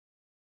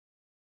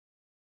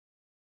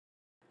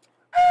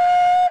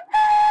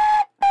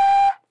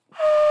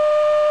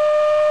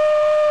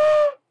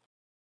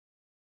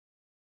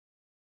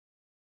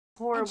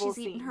horrible and she's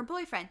scene. eaten her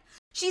boyfriend.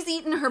 She's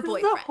eaten her This is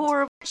a boyfriend.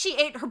 horrible. She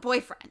ate her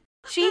boyfriend.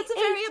 She That's a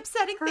very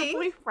upsetting her thing.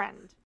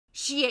 boyfriend.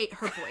 She ate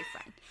her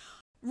boyfriend.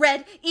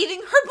 Red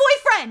eating her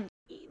boyfriend.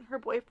 Eaten her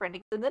boyfriend,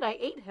 and then I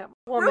ate him.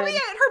 Ruby ate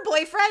her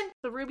boyfriend.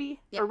 So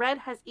Ruby, Yeah. or Red,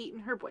 has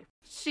eaten her boyfriend.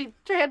 She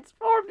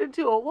transformed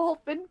into a wolf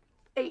and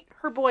ate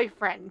her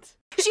boyfriend.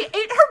 She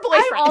ate her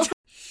boyfriend. also-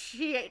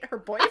 She ate her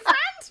boyfriend.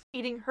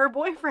 Eating her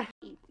boyfriend.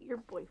 Eat your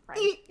boyfriend.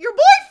 Eat your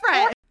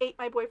boyfriend. Ate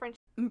my boyfriend.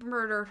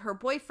 Murdered her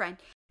boyfriend.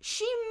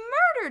 She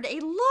murdered a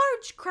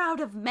large crowd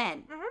of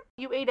men.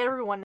 You ate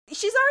everyone.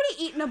 She's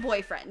already eaten a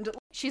boyfriend.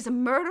 She's a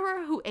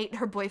murderer who ate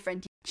her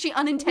boyfriend. She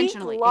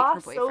unintentionally ate her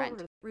gloss boyfriend.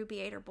 over- Ruby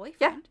ate her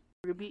boyfriend.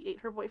 Ruby ate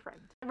her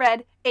boyfriend.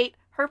 Red ate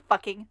her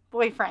fucking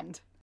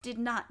boyfriend. Did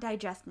not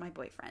digest my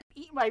boyfriend.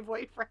 Eat my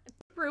boyfriend.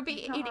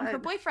 Ruby God. eating her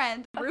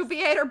boyfriend.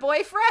 Ruby ate her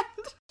boyfriend.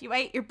 You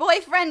ate your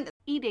boyfriend.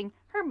 Eating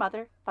her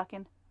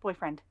motherfucking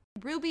boyfriend.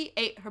 Ruby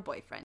ate her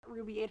boyfriend.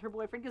 Ruby ate her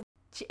boyfriend because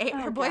She ate Oh,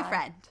 her God.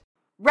 boyfriend.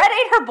 Red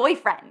ate her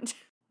boyfriend.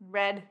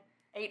 Red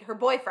Ate her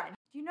boyfriend.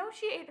 Do you know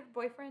she ate her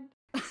boyfriend?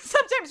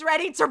 Sometimes Red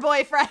eats her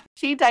boyfriend.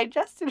 she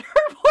digested her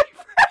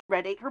boyfriend.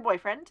 Red ate her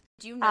boyfriend.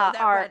 Do you know that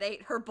our- Red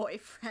ate her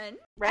boyfriend?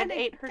 Red And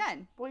ate her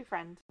again.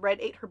 boyfriend. Red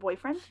ate her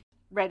boyfriend.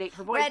 Red ate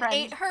her boyfriend. Red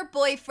ate her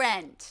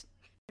boyfriend.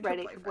 Red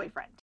ate her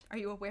boyfriend. Are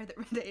you aware that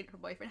Red ate her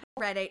boyfriend?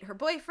 Red ate her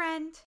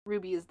boyfriend.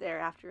 Ruby is there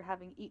after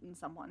having eaten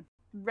someone.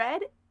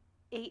 Red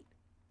ate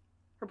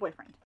her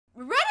boyfriend.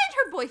 Red ate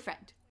her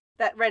boyfriend.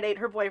 That Red ate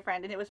her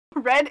boyfriend, and it was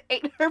Red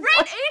ate her Red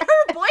boyfriend. ate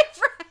her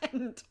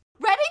boyfriend.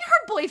 Red ate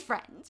her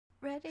boyfriend.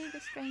 Red ate a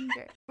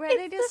stranger. Red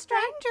ate a the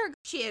stranger.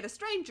 She ate a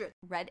stranger.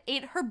 Red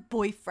ate her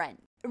boyfriend.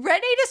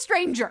 Red ate a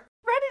stranger.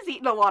 Red has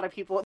eaten a lot of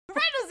people.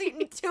 Red has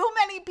eaten too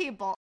many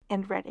people.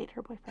 And Red ate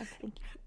her boyfriend. Thank you.